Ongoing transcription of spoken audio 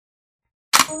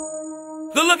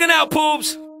Good looking out,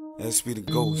 Poobs. That's be the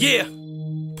ghost. Yeah.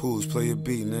 Poobs, play your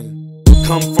beat, nigga.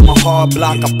 Come from a hard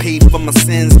block, I paid for my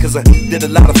sins, cause I did a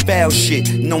lot of foul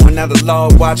shit. Knowing how the law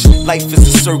watch, life is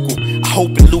a circle. I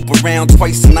hope it loop around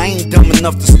twice, and I ain't dumb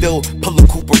enough to still pull a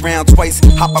coupe around twice.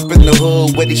 Hop up in the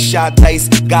hood where they shot dice,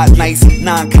 got nice,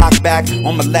 9 cock back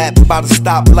on my lap by the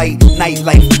stoplight.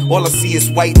 Nightlife, all I see is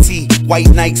white tee, white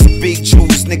Nikes, big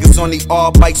jewels. Niggas on the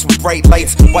all bikes with bright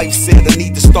lights. Wife said I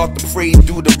need to start to pray,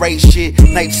 do the right shit.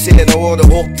 Knife said I ought to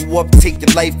hook you up, take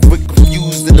your life quick.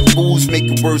 Confused and the booze make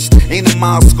it worse. Ain't a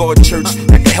mile scarred church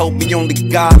that can help me, only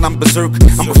God. I'm berserk,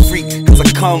 I'm a freak, cause I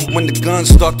come when the guns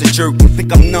start to jerk.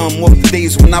 Think I'm numb off the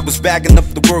days when I was bagging up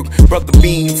the work. Brother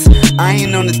Beans, I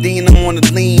ain't on the dean, I'm on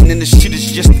the lean, and this shit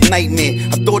is just a nightmare.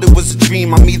 I thought it was a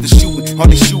dream, I'm either shooting or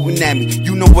they shooting at me.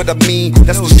 You know what I mean?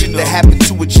 That's the shit that happened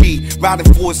to a G.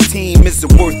 Riding for his team, is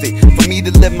it worth it? For me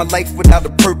to live my life without a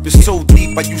purpose so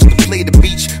deep, I used to play the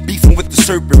beach, beefing with the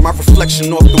serpent. My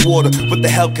reflection off the water, what the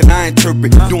hell can I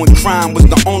interpret? Doing crime was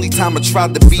the only time I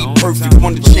tried to be perfect.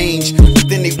 Want to change, but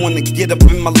then they want to get up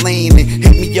in my lane and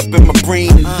hit me up in my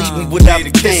brain and leave me without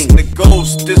a thing. The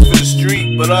ghost, this for the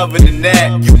street, but other than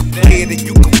that, you can play it and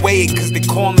you can weigh it, cause they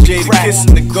call me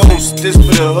Jadakiss the ghost, this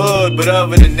for the hood, but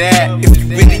other than that, if you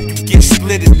really you get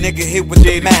split it, nigga, hit with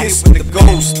the max. the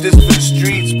ghost, this for the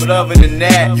streets, but other than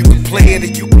that, you can play it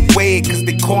and you can weigh it, cause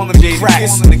they call me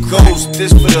cracks. the ghost,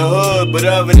 this for the hood, but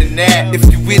other than that, if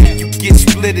you really you get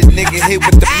split it, nigga, hit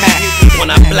with the max. When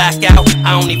I black out,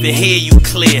 I don't even hear you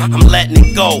clear. I'm letting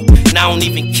it go, and I don't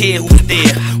even care who's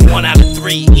there. 1 out of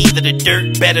 3, either the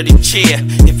dirt, better the chair.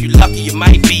 If you lucky, you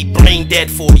might be brain dead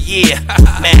for a year.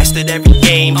 Mastered every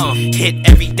game, hit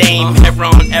every dame. Error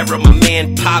on error, my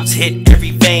man Pops hit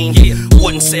every vein.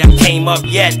 Wouldn't say I came up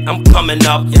yet, I'm coming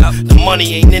up. The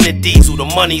money ain't in the diesel, the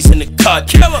money's in the cut.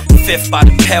 Fifth by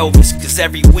the pelvis, cause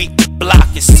every week the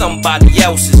block is somebody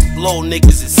else's. Little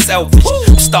niggas is selfish.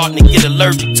 I'm starting to get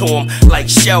allergic to them like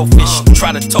shellfish.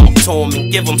 Try to talk to them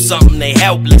and give them something, they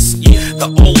helpless. The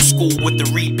old school with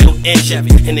the rebuilt engine,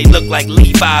 and they look like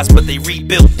Levi's, but they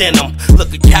rebuilt denim.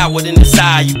 Look a coward in his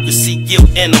eye, you can see guilt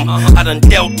in him. I done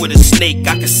dealt with a snake,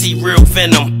 I can see real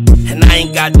venom. And I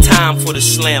ain't got time for the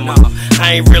slammer.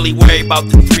 I ain't really worried about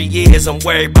the 3 years, I'm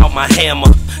worried about my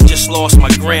hammer. Just lost my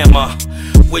grandma,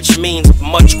 which means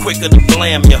much quicker to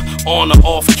blam ya. On or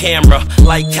off camera,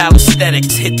 like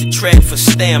calisthenics, hit the tread for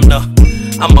stamina.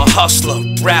 I'm a hustler,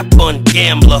 rapper and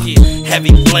gambler.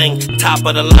 Heavy bling, top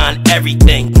of the line,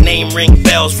 everything. Name ring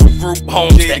bells from group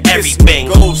homes to everything.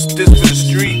 Ghost, this for the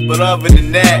street, but other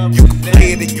than that, you can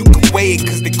play it and you can weigh it,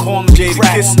 cause they call me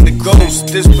cracks. the ghost,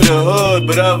 this for the hood,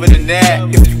 but other than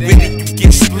that, if you really you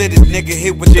get split it, nigga,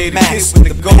 hit with the max.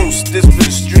 the ghost, this for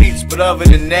the streets, but other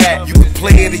than that, you can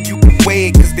play it and you can weigh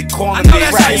it, cause they call me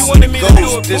cracks.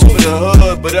 Ghost, this for the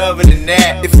hood, but other than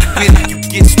that, if you really you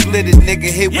get split it, nigga,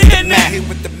 hit with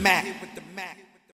the max.